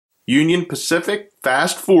Union Pacific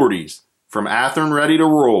Fast 40s from Athearn Ready to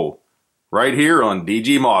Roll, right here on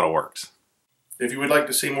DG Modelworks. If you would like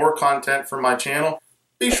to see more content from my channel,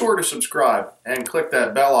 be sure to subscribe and click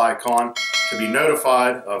that bell icon to be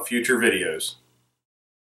notified of future videos.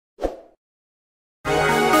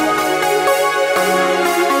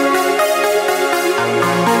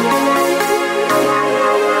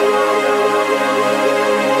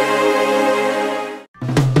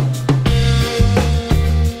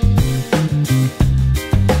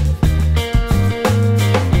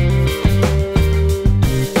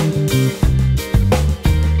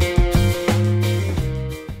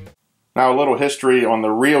 Now a little history on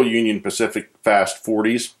the real Union Pacific Fast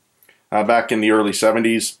 40s. Back in the early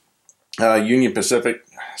 70s, Union Pacific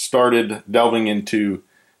started delving into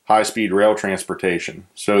high-speed rail transportation.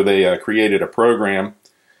 So they created a program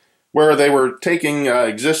where they were taking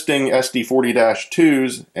existing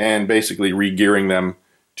SD40-2s and basically re-gearing them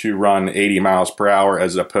to run 80 miles per hour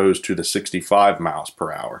as opposed to the 65 miles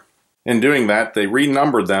per hour. In doing that, they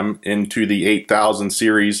renumbered them into the 8000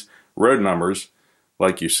 series road numbers,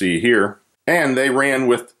 like you see here, and they ran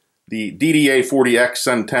with the DDA-40X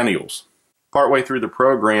Centennials. Partway through the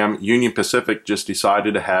program, Union Pacific just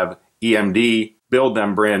decided to have EMD build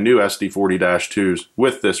them brand new SD40-2s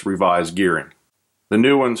with this revised gearing. The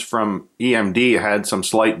new ones from EMD had some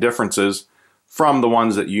slight differences from the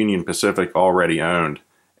ones that Union Pacific already owned,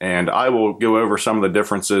 and I will go over some of the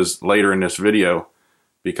differences later in this video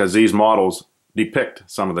because these models depict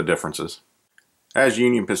some of the differences. As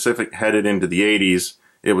Union Pacific headed into the 80s,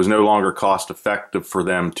 it was no longer cost effective for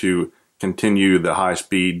them to continue the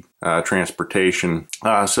high-speed transportation.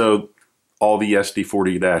 So all the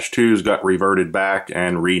SD40-2s got reverted back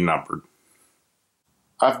and renumbered.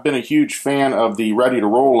 I've been a huge fan of the Ready to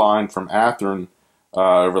Roll line from Athearn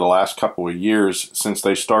over the last couple of years since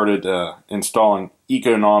they started installing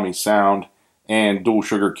Econami sound and dual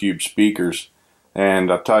sugar cube speakers.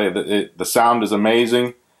 And I'll tell you, the sound is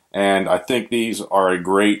amazing. And I think these are a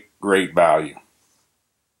great value.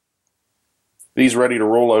 These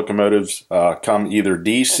ready-to-roll locomotives come either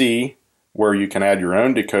DC, where you can add your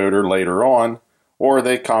own decoder later on, or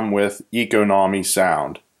they come with Econami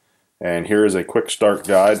sound. And here is a quick start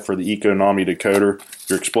guide for the Econami decoder,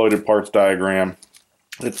 your exploded parts diagram.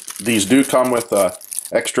 These do come with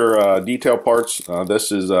extra detail parts.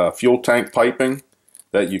 This is fuel tank piping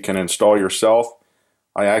that you can install yourself.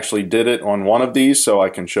 I actually did it on one of these so I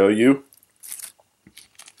can show you.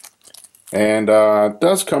 And it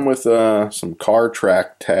does come with some car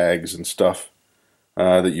track tags and stuff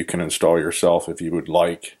that you can install yourself if you would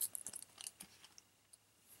like.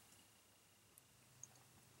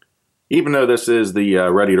 Even though this is the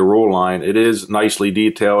Ready to Roll line, it is nicely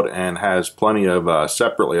detailed and has plenty of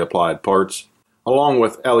separately applied parts, along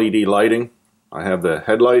with LED lighting. I have the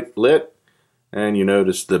headlight lit, and you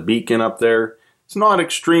notice the beacon up there. It's not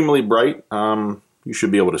extremely bright. You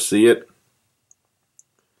should be able to see it.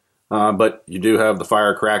 But you do have the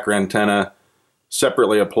firecracker antenna,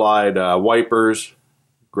 separately applied wipers,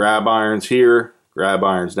 grab irons here, grab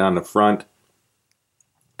irons down the front,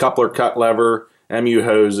 coupler cut lever, MU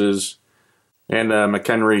hoses, and a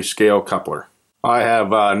McHenry scale coupler. I have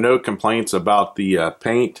no complaints about the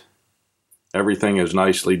paint. Everything is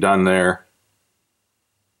nicely done there.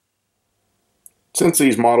 Since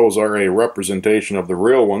these models are a representation of the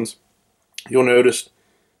real ones, you'll notice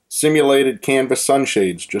simulated canvas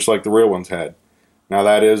sunshades, just like the real ones had. Now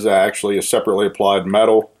that is actually a separately applied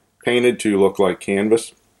metal painted to look like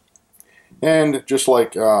canvas. And just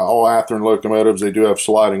like all Athearn locomotives, they do have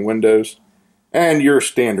sliding windows and your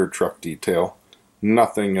standard truck detail.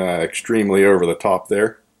 Nothing extremely over the top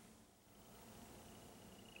there.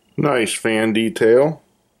 Nice fan detail.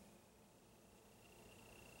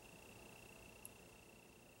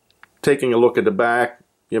 Taking a look at the back,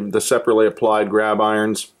 you have the separately applied grab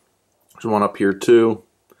irons. There's one up here too.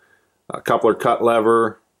 A coupler cut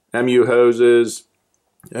lever, MU hoses,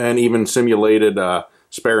 and even simulated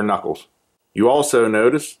spare knuckles. You also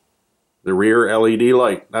notice the rear LED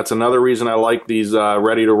light. That's another reason I like these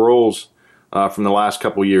ready to rolls from the last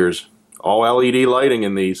couple years. All LED lighting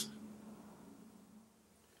in these.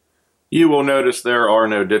 You will notice there are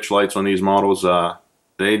no ditch lights on these models.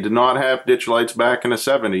 They did not have ditch lights back in the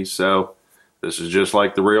 70s, so this is just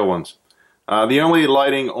like the real ones. The only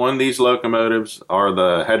lighting on these locomotives are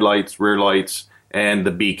the headlights, rear lights, and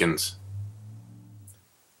the beacons.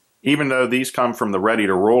 Even though these come from the Ready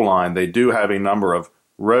to Roll line, they do have a number of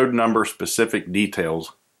road number specific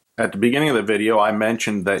details. At the beginning of the video, I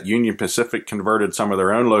mentioned that Union Pacific converted some of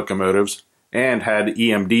their own locomotives and had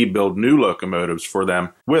EMD build new locomotives for them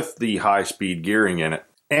with the high-speed gearing in it.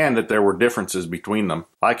 and that there were differences between them.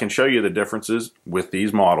 I can show you the differences with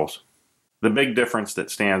these models. The big difference that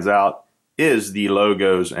stands out is the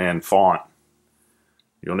logos and font.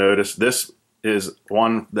 You'll notice this is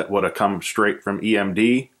one that would have come straight from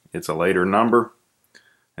EMD. It's a later number,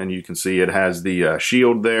 and you can see it has the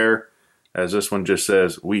shield there, as this one just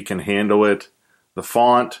says, "We can handle it." The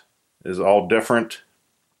font is all different.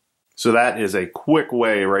 So that is a quick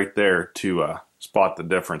way right there to spot the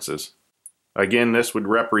differences. Again, this would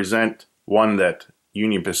represent one that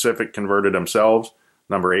Union Pacific converted themselves,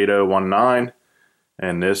 number 8019,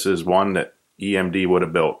 and this is one that EMD would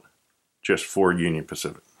have built just for Union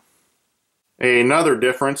Pacific. Another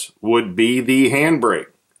difference would be the handbrake.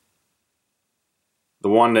 The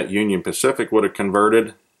one that Union Pacific would have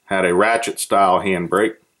converted had a ratchet style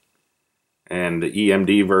handbrake, and the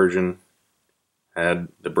EMD version had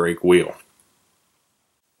the brake wheel.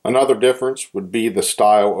 Another difference would be the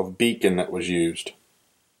style of beacon that was used.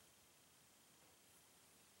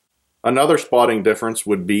 Another spotting difference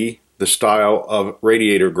would be the style of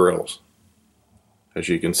radiator grills, as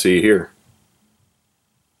you can see here.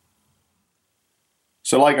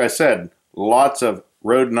 So like I said, lots of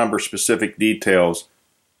road number specific details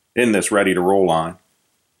in this ready to roll line.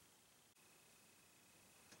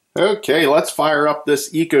 Okay, let's fire up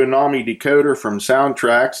this Econami decoder from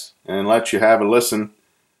Soundtracks and let you have a listen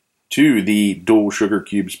to the dual sugar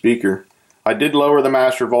cube speaker. I did lower the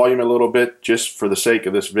master volume a little bit just for the sake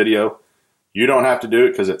of this video. You don't have to do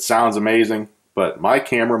it because it sounds amazing, but my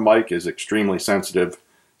camera mic is extremely sensitive,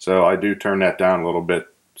 so I do turn that down a little bit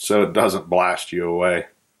so it doesn't blast you away.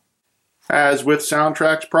 As with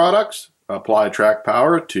Soundtracks products, apply track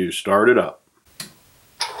power to start it up.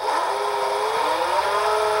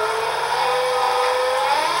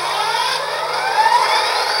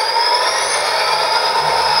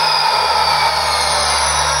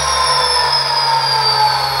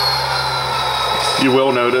 You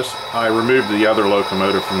will notice I removed the other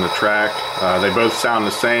locomotive from the track. They both sound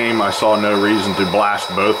the same. I saw no reason to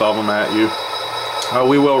blast both of them at you.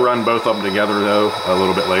 We will run both of them together though a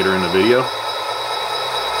little bit later in the video.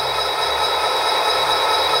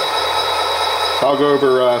 I'll go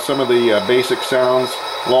over some of the basic sounds: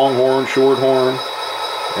 longhorn, shorthorn,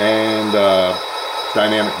 and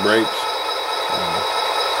dynamic brakes.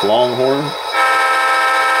 Longhorn.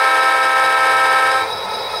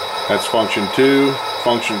 That's function 2.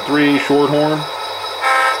 Function 3, shorthorn.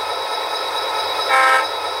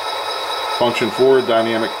 Function 4,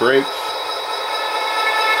 dynamic brakes.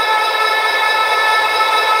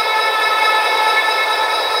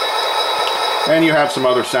 And you have some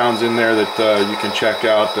other sounds in there that you can check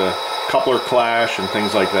out, coupler clash and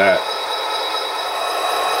things like that.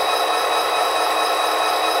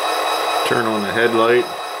 Turn on the headlight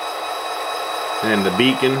and the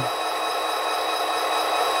beacon.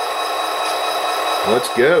 Let's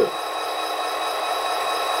go.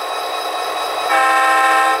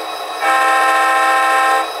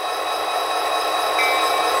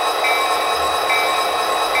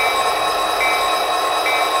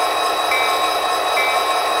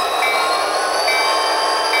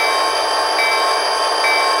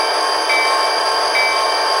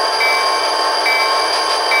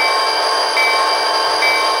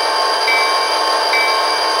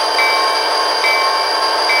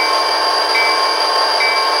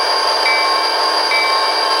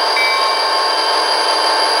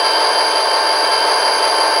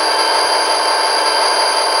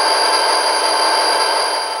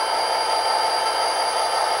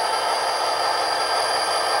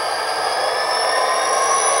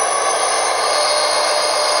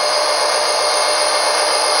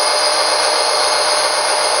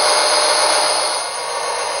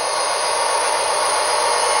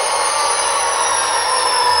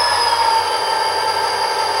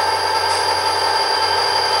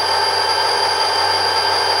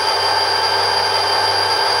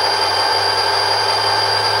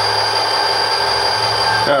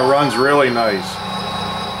 That runs really nice.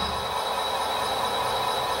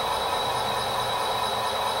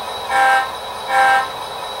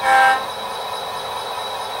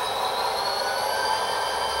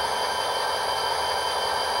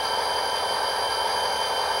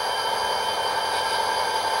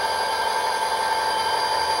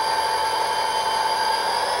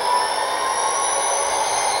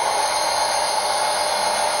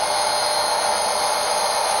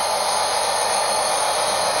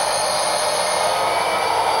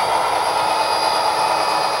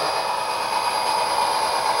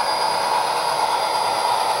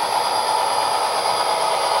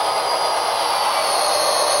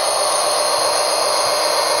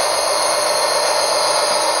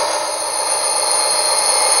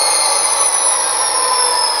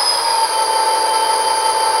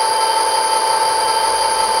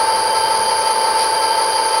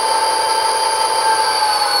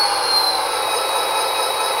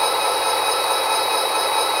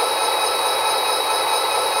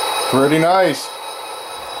 Pretty nice.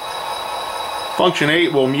 Function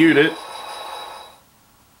 8 will mute it,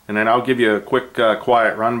 and then I'll give you a quick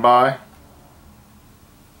quiet run by.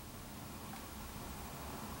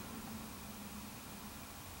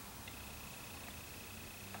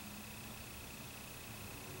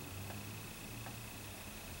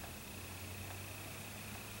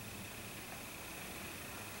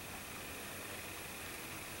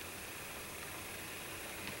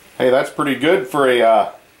 Hey, that's pretty good for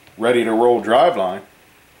a ready to roll driveline.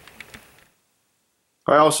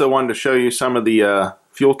 I also wanted to show you some of the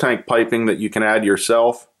fuel tank piping that you can add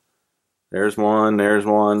yourself. There's one, there's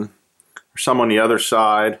one. There's some on the other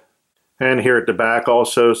side. And here at the back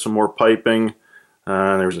also some more piping.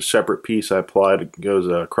 There's a separate piece I applied. It goes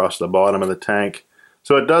across the bottom of the tank.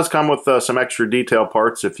 So it does come with some extra detail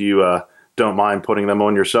parts if you don't mind putting them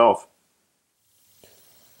on yourself.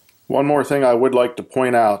 One more thing I would like to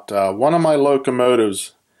point out. One of my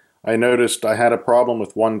locomotives, I noticed I had a problem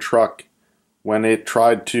with one truck when it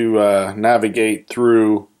tried to navigate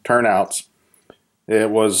through turnouts.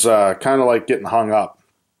 It was kind of like getting hung up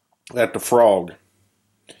at the frog.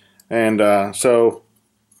 And so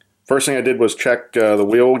first thing I did was check the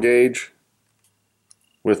wheel gauge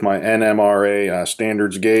with my NMRA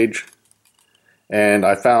standards gauge. And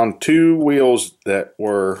I found two wheels that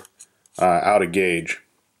were out of gauge.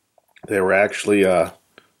 They were actually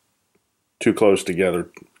too close together,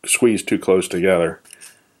 squeezed too close together.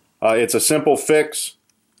 It's a simple fix.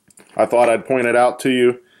 I thought I'd point it out to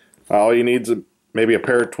you. All you need is maybe a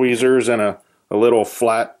pair of tweezers and a little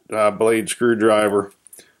flat blade screwdriver.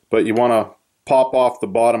 But you want to pop off the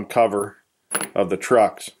bottom cover of the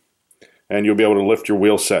trucks, and you'll be able to lift your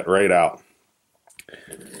wheel set right out.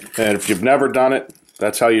 And if you've never done it,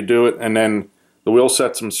 that's how you do it. And then the wheel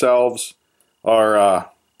sets themselves are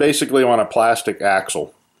basically on a plastic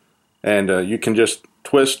axle, and you can just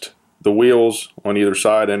twist the wheels on either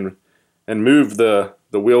side and move the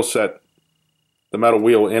wheel set, the metal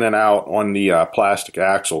wheel, in and out on the plastic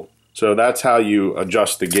axle. So that's how you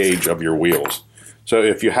adjust the gauge of your wheels. So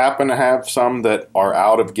if you happen to have some that are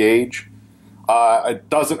out of gauge, it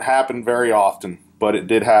doesn't happen very often, but it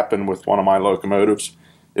did happen with one of my locomotives.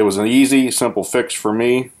 It was an easy, simple fix for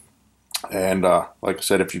me, and like I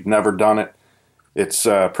said, if you've never done it, it's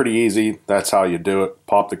pretty easy. That's how you do it.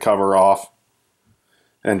 Pop the cover off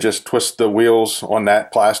and just twist the wheels on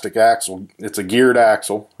that plastic axle. It's a geared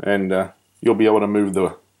axle, and you'll be able to move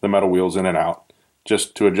the metal wheels in and out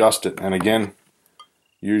just to adjust it. And again,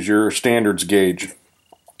 use your standards gauge.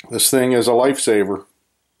 This thing is a lifesaver.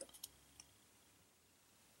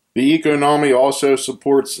 The Econami also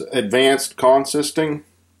supports advanced consisting.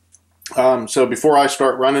 So before I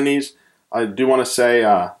start running these, I do want to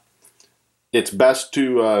say it's best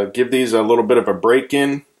to give these a little bit of a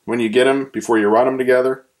break-in when you get them before you run them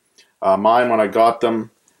together. Mine, when I got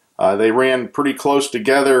them, they ran pretty close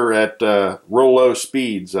together at real low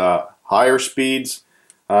speeds. Higher speeds,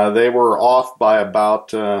 they were off by about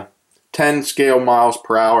 10 scale miles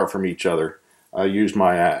per hour from each other. I used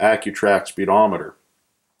my AccuTrack speedometer.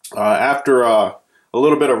 After a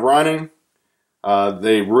little bit of running,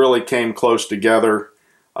 they really came close together.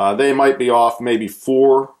 They might be off maybe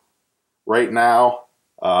 4 right now.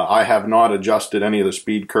 I have not adjusted any of the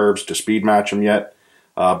speed curves to speed match them yet,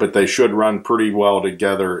 but they should run pretty well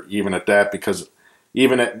together even at that, because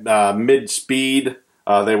even at mid-speed,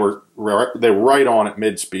 they were right on at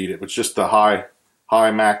mid-speed. It was just the high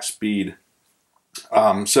max speed.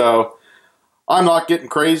 So I'm not getting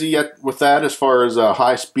crazy yet with that as far as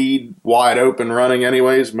high speed, wide open running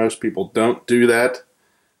anyways. Most people don't do that.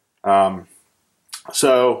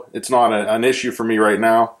 So it's not an issue for me right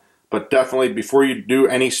now. But definitely, before you do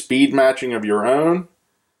any speed matching of your own,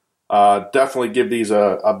 definitely give these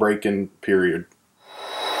a break-in period.